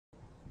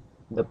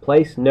the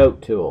Place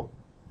Note tool.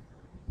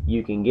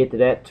 You can get to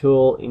that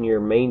tool in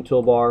your main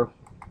toolbar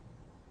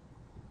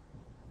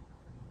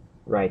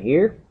right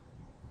here,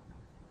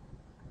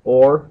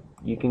 or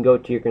you can go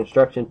to your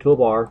construction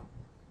toolbar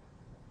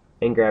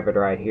and grab it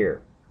right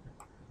here.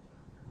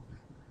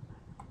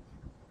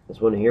 This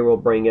one here will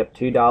bring up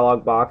two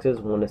dialog boxes,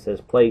 one that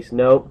says Place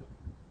Note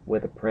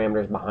with the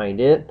parameters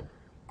behind it,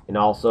 and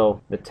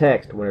also the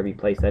text whenever you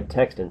place that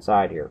text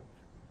inside here.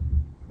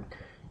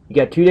 You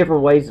got two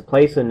different ways to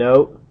place a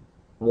note.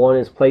 One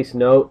is Place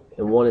Note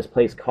and one is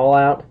Place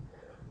Callout.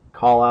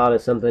 Callout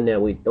is something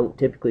that we don't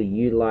typically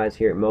utilize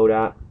here at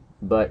MoDOT,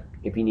 but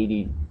if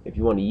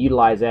you want to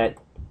utilize that,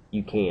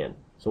 you can.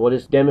 So we'll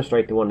just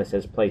demonstrate the one that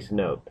says Place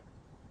Note.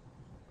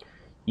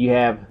 You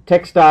have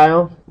text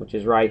style, which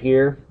is right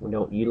here. We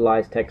don't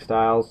utilize text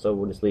styles, so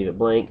we'll just leave it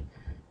blank.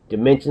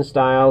 Dimension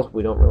styles,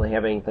 we don't really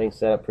have anything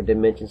set up for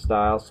dimension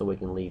styles, so we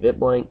can leave it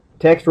blank.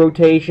 Text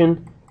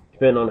rotation,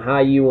 depending on how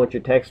you want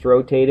your text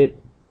rotated,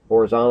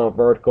 horizontal,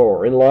 vertical,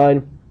 or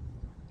inline.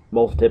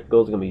 Most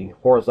typical is going to be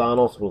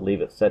horizontal, so we'll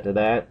leave it set to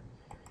that.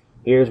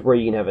 Here's where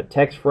you can have a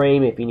text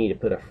frame if you need to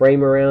put a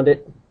frame around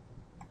it.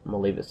 I'm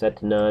going to leave it set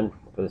to none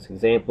for this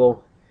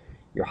example.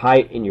 Your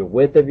height and your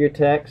width of your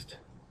text,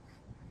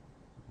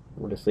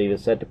 we'll just leave it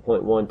set to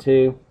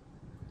 0.12.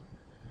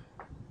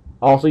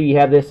 Also, you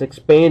have this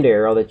expand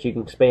arrow that you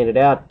can expand it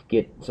out to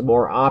get some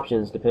more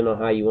options depending on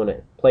how you want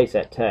to place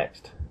that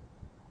text.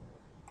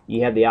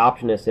 You have the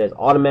option that says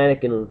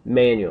automatic and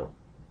manual,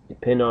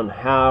 depending on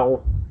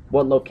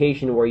what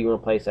location where you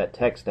want to place that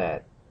text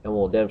at, and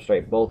we'll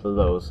demonstrate both of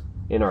those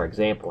in our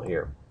example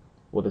here.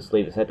 We'll just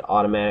leave it set to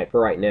automatic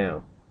for right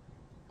now.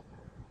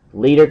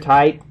 Leader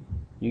type,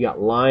 you got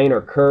line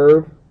or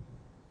curve.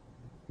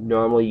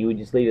 Normally you would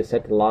just leave it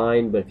set to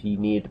line, but if you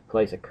need to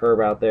place a curve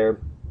out there,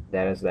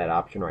 that is that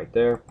option right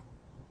there.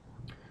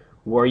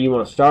 Where you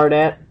want to start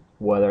at,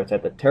 whether it's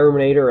at the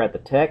terminator or at the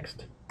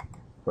text,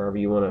 wherever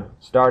you want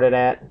to start it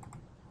at,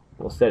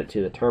 we'll set it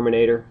to the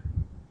terminator.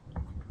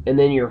 And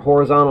then your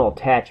horizontal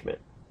attachment,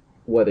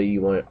 whether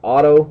you want it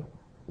auto,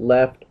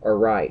 left, or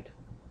right.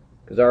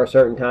 Because there are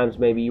certain times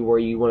maybe where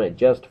you want it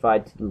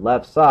justified to the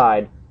left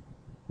side.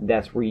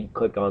 That's where you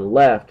click on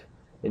left,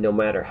 and no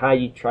matter how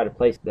you try to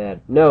place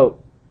that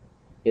note,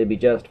 it'll be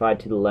justified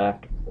to the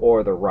left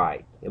or the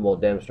right. And we'll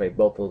demonstrate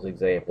both those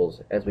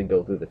examples as we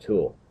go through the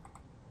tool.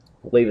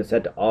 We'll leave it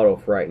set to auto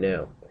for right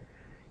now.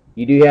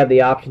 You do have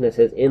the option that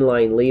says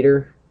Inline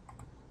Leader,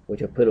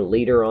 which will put a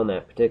leader on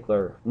that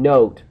particular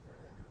note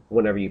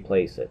whenever you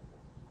place it.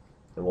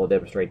 And we'll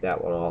demonstrate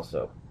that one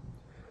also.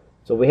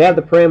 So we have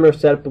the parameters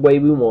set up the way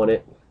we want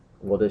it.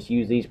 We'll just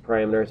use these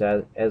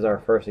parameters as our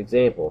first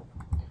example.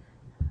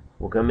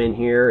 We'll come in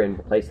here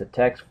and place the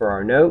text for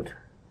our note.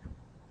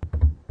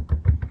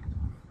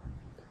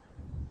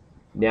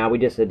 Now we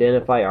just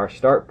identify our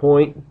start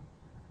point,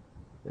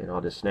 and I'll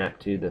just snap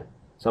to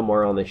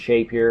somewhere on the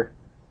shape here.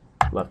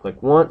 Left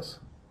click once,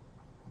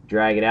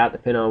 drag it out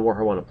depending on where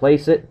I want to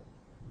place it,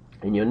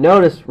 and you'll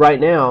notice right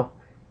now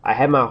I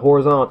have my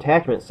horizontal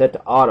attachment set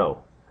to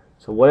auto.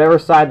 So whatever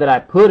side that I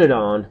put it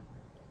on,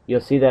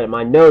 you'll see that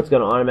my note's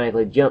going to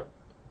automatically jump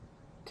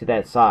to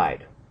that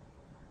side.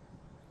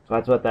 So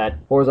that's what that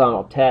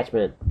horizontal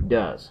attachment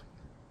does.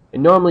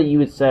 And normally you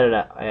would set it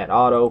at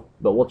auto,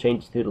 but we'll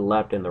change it to the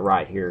left and the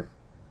right here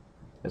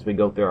as we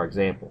go through our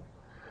example.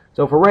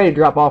 So if we're ready to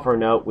drop off our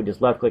note, we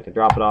just left click to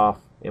drop it off,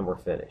 and we're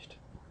finished.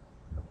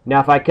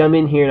 Now if I come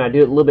in here and I do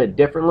it a little bit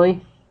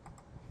differently,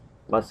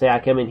 let's say I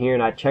come in here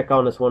and I check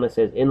on this one that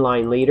says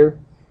Inline Leader,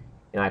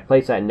 and I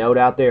place that note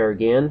out there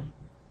again,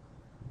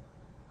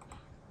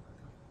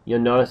 you'll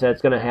notice that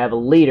it's going to have a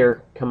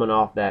leader coming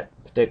off that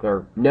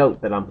particular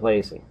note that I'm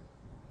placing.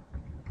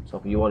 So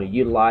if you want to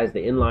utilize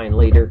the Inline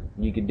Leader,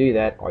 you can do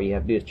that. All you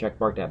have to do is check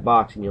mark that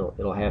box, and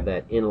it'll have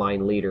that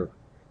Inline Leader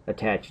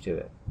attached to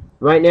it.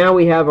 Right now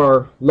we have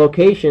our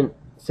location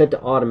set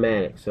to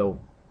automatic. So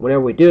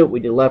whenever we do it, we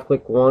do left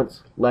click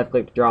once, left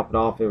click to drop it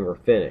off, and we're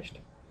finished.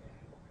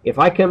 If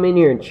I come in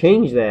here and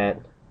change that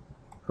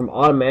from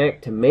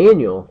automatic to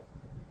manual,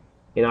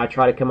 and I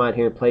try to come out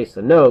here and place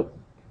the note,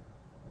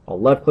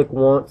 I'll left click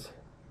once,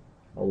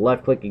 I'll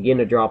left click again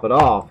to drop it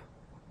off.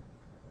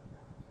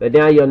 But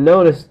now you'll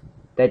notice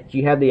that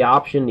you have the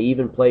option to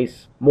even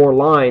place more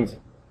lines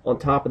on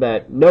top of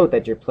that note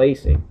that you're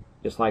placing,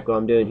 just like what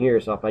I'm doing here.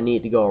 So if I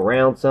need to go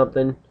around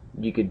something,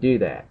 you could do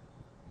that.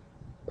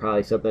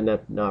 Probably something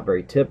that's not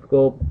very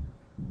typical,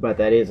 but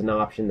that is an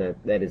option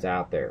that is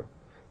out there.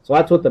 So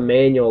that's what the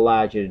manual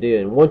allows you to do.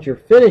 And once you're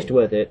finished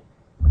with it,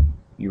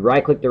 you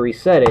right click to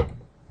reset it,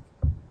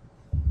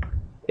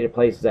 it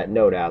places that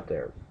note out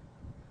there.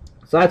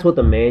 So that's what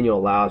the manual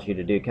allows you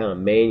to do, kind of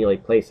manually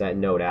place that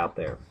note out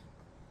there.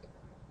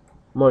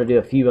 I'm going to do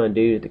a few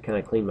undos to kind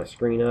of clean my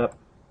screen up.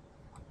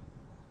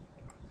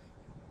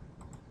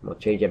 I'm going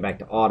to change that back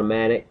to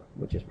automatic,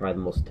 which is probably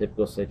the most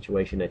typical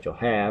situation that you'll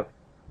have.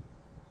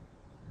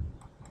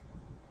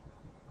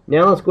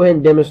 Now let's go ahead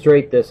and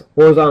demonstrate this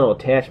horizontal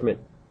attachment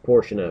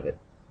portion of it.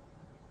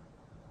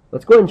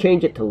 Let's go ahead and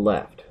change it to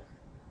left.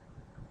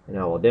 And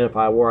I will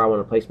identify where I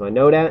want to place my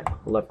note at.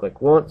 Left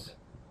click once,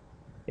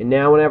 And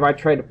now whenever I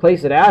try to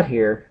place it out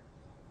here,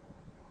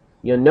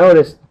 you'll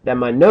notice that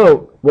my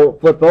note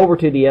won't flip over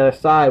to the other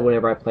side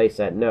whenever I place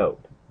that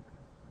note.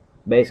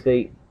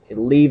 Basically, it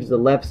leaves the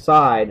left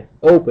side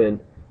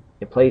open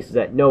and places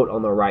that note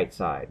on the right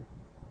side,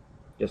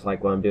 just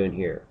like what I'm doing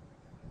here.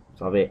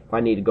 So if I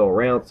need to go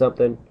around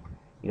something,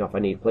 if I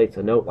need to place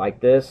a note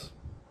like this,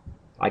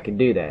 I can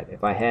do that.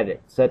 If I had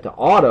it set to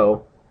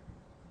auto,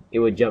 it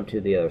would jump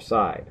to the other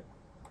side.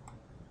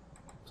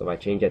 So if I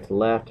change that to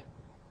left,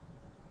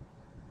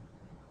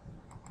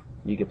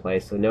 you can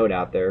place the note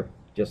out there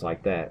just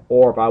like that.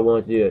 Or if I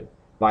want to do it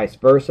vice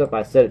versa, if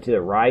I set it to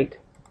the right,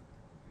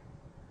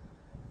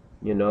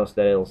 you'll notice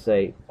that it'll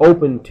say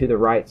open to the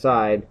right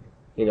side,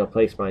 and it'll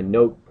place my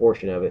note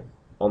portion of it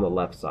on the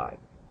left side.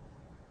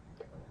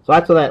 So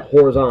that's what that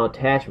horizontal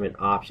attachment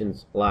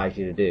options allows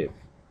you to do.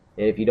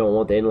 And if you don't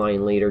want the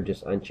inline leader,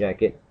 just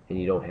uncheck it and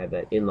you don't have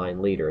that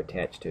inline leader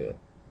attached to it.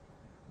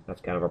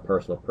 That's kind of a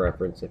personal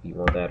preference if you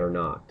want that or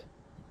not.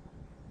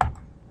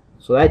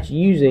 So that's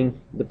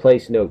using the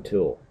Place Note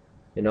tool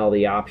and all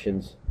the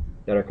options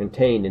that are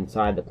contained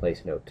inside the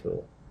Place Note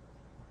tool.